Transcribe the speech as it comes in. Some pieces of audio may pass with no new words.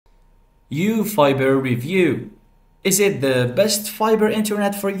YouFibre Review. Is it the best fiber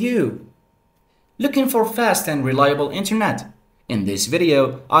internet for you? Looking for fast and reliable internet? In this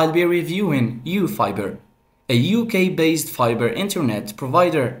video, I'll be reviewing YouFibre, a UK-based fiber internet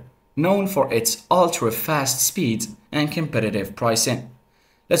provider known for its ultra-fast speeds and competitive pricing.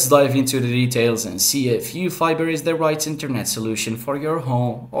 Let's dive into the details and see if YouFibre is the right internet solution for your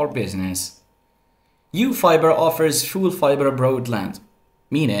home or business. YouFibre offers full fiber broadband,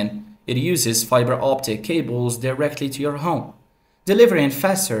 meaning it uses fiber optic cables directly to your home, delivering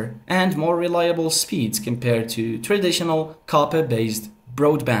faster and more reliable speeds compared to traditional copper-based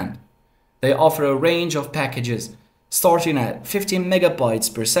broadband. They offer a range of packages starting at 15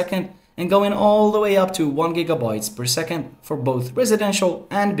 megabytes per second and going all the way up to 1 gigabytes per second for both residential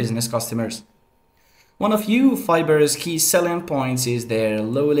and business customers. One of YouFibre's key selling points is their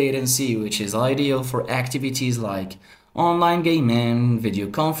low latency, which is ideal for activities like online gaming, video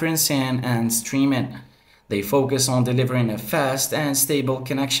conferencing, and streaming. They focus on delivering a fast and stable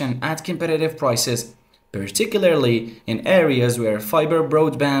connection at competitive prices, particularly in areas where fiber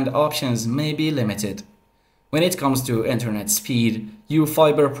broadband options may be limited. When it comes to internet speed,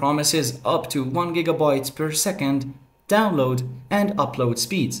 YouFibre promises up to 1 gigabyte per second download and upload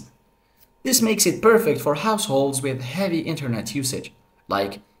speeds. This makes it perfect for households with heavy internet usage,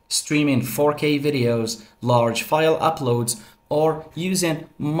 like streaming 4K videos, large file uploads, or using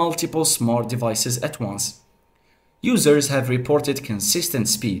multiple smart devices at once. Users have reported consistent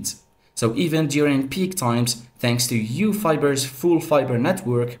speeds, so even during peak times, thanks to YouFibre's full fiber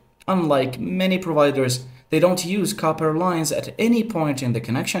network, unlike many providers, they don't use copper lines at any point in the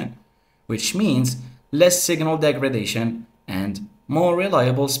connection, which means less signal degradation and more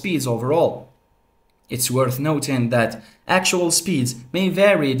reliable speeds overall. It's worth noting that actual speeds may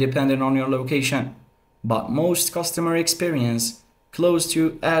vary depending on your location, but most customers experience close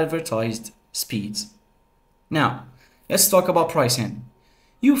to advertised speeds. Now, let's talk about pricing.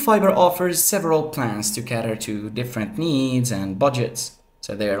 YouFibre offers several plans to cater to different needs and budgets.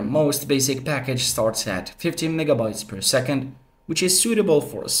 So their most basic package starts at 15 megabytes per second, which is suitable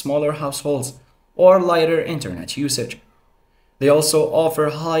for smaller households or lighter internet usage. They also offer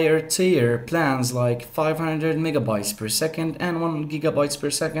higher tier plans like 500 megabytes per second and 1 gigabytes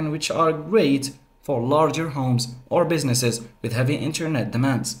per second, which are great for larger homes or businesses with heavy internet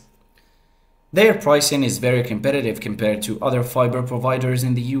demands. Their pricing is very competitive compared to other fiber providers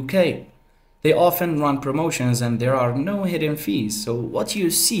in the UK. They often run promotions and there are no hidden fees, so what you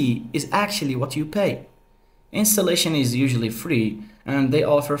see is actually what you pay. Installation is usually free and they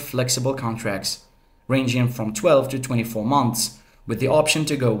offer flexible contracts, ranging from 12 to 24 months, with the option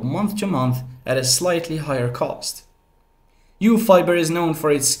to go month to month at a slightly higher cost. YouFibre is known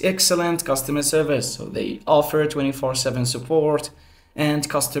for its excellent customer service, so they offer 24/7 support and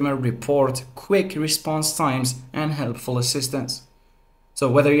customer report quick response times and helpful assistance. So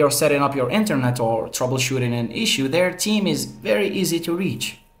whether you're setting up your internet or troubleshooting an issue, their team is very easy to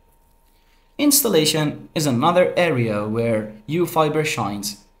reach. Installation is another area where YouFibre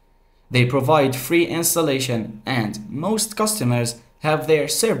shines. They provide free installation and most customers have their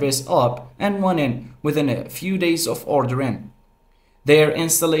service up and running within a few days of ordering. Their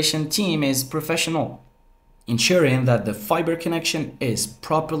installation team is professional, ensuring that the fiber connection is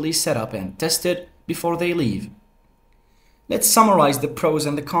properly set up and tested before they leave. Let's summarize the pros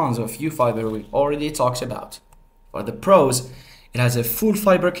and the cons of YouFibre we already talked about. For the pros, it has a full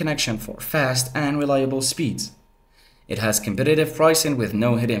fiber connection for fast and reliable speeds. It has competitive pricing with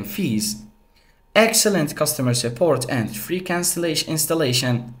no hidden fees, excellent customer support and free cancellation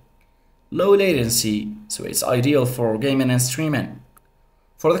installation, low latency, so it's ideal for gaming and streaming.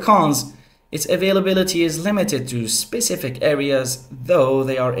 For the cons, its availability is limited to specific areas, though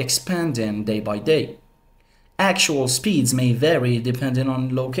they are expanding day by day. Actual speeds may vary depending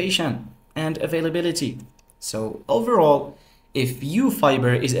on location and availability. So overall, if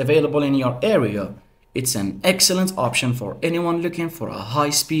YouFibre is available in your area, it's an excellent option for anyone looking for a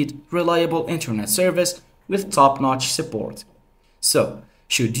high-speed, reliable internet service with top-notch support. So,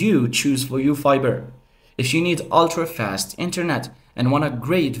 should you choose for YouFibre? If you need ultra-fast internet and want a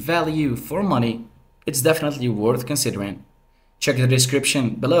great value for money, it's definitely worth considering. Check the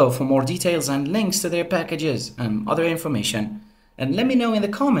description below for more details and links to their packages and other information. And let me know in the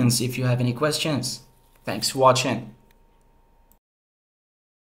comments if you have any questions. Thanks for watching.